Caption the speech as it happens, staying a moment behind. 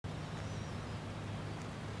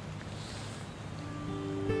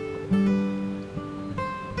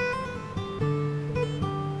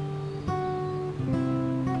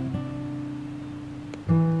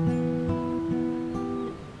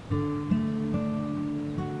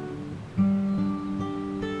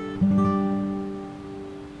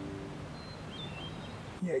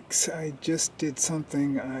weeks I just did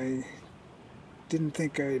something I didn't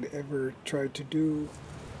think I'd ever tried to do.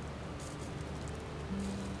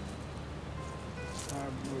 I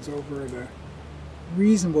was over at a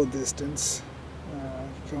reasonable distance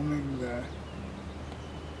filming the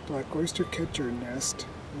Black Oystercatcher nest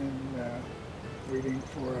and waiting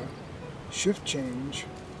for a shift change.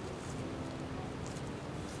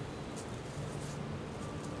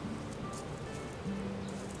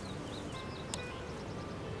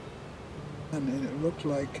 And it looked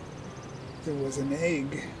like there was an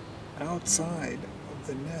egg outside of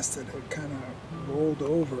the nest that had kind of rolled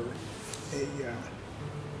over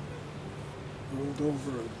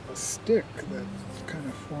a stick that kind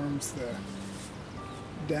of forms the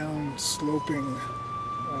down sloping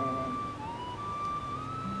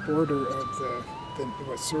border of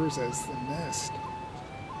what serves as the nest.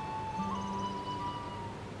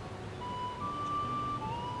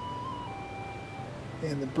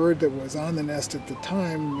 And the bird that was on the nest at the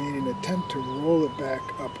time made an attempt to roll it back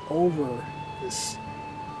up over this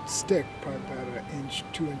stick, probably about an inch,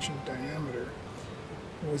 2-inch in diameter.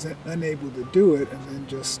 Was unable to do it, and then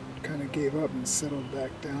just kind of gave up and settled back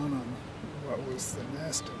down on what was the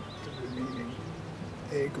nest and the remaining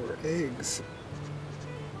egg or eggs.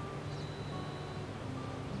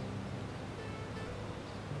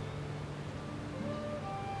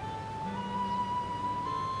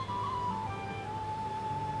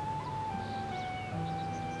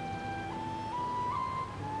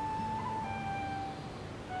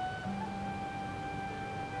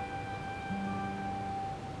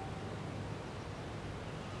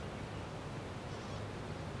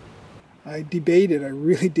 I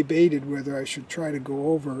really debated whether I should try to go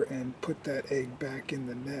over and put that egg back in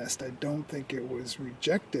the nest. I don't think it was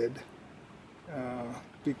rejected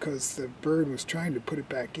because the bird was trying to put it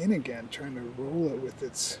back in again, trying to roll it with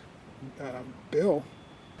its bill.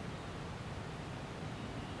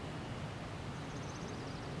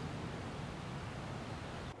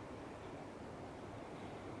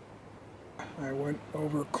 I went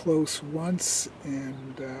over close once,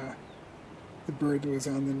 and the bird that was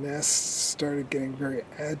on the nest started getting very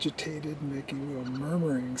agitated, making little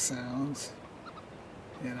murmuring sounds,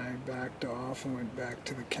 and I backed off and went back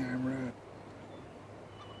to the camera.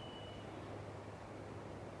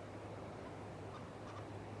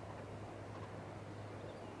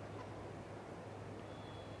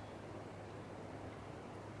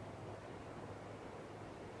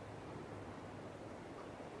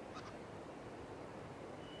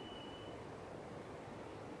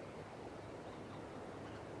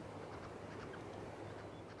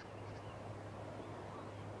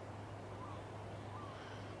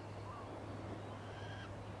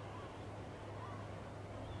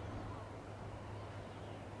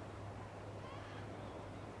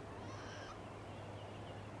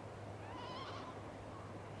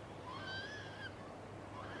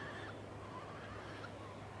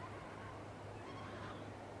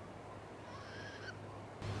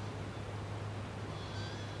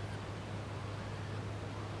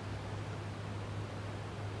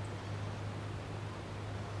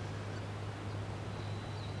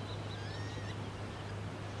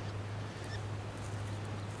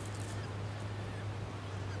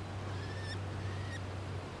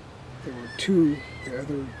 There were two, the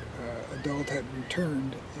other adult had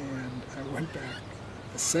returned, and I went back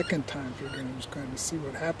a second time figuring I was going to see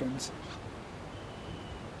what happens.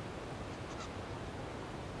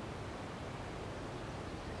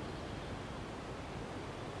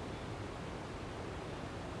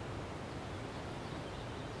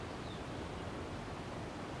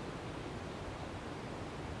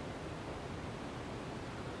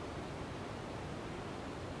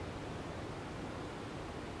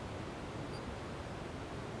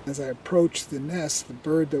 As I approached the nest, the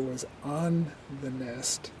bird that was on the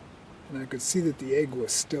nest, and I could see that the egg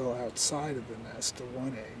was still outside of the nest, the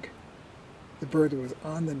one egg. The bird that was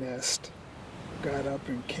on the nest got up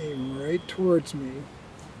and came right towards me.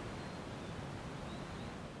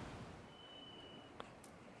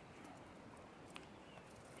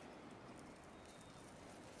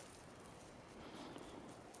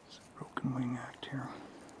 It's a broken wing act here.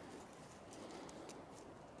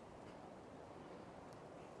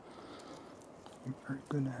 I'm very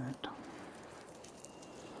good at it.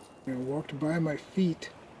 I walked by my feet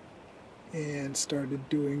and started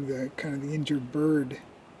doing the kind of the injured bird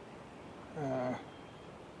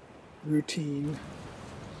routine,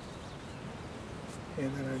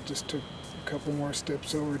 and then I just took a couple more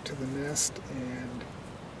steps over to the nest and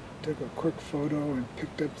took a quick photo and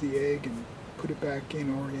picked up the egg and put it back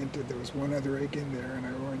in, oriented. There was one other egg in there, and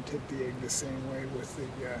I oriented the egg the same way with the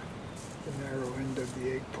the narrow end of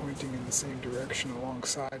the egg pointing in the same direction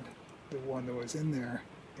alongside the one that was in there.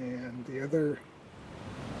 And the other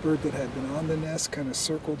bird that had been on the nest kind of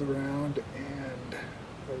circled around, and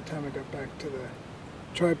by the time I got back to the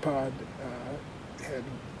tripod,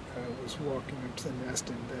 was walking up to the nest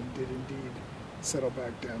and then did indeed settle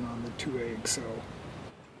back down on the 2 eggs. So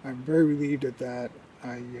I'm very relieved at that.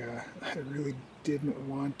 I really didn't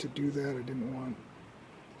want to do that. I didn't want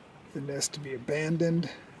the nest to be abandoned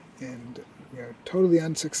and totally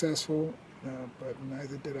unsuccessful, but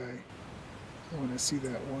neither did I want to see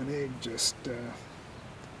that one egg just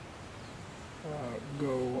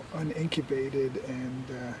go unincubated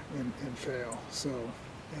and fail. So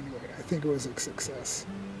anyway, I think it was a success,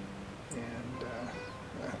 and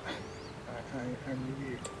I'm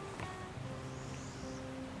relieved.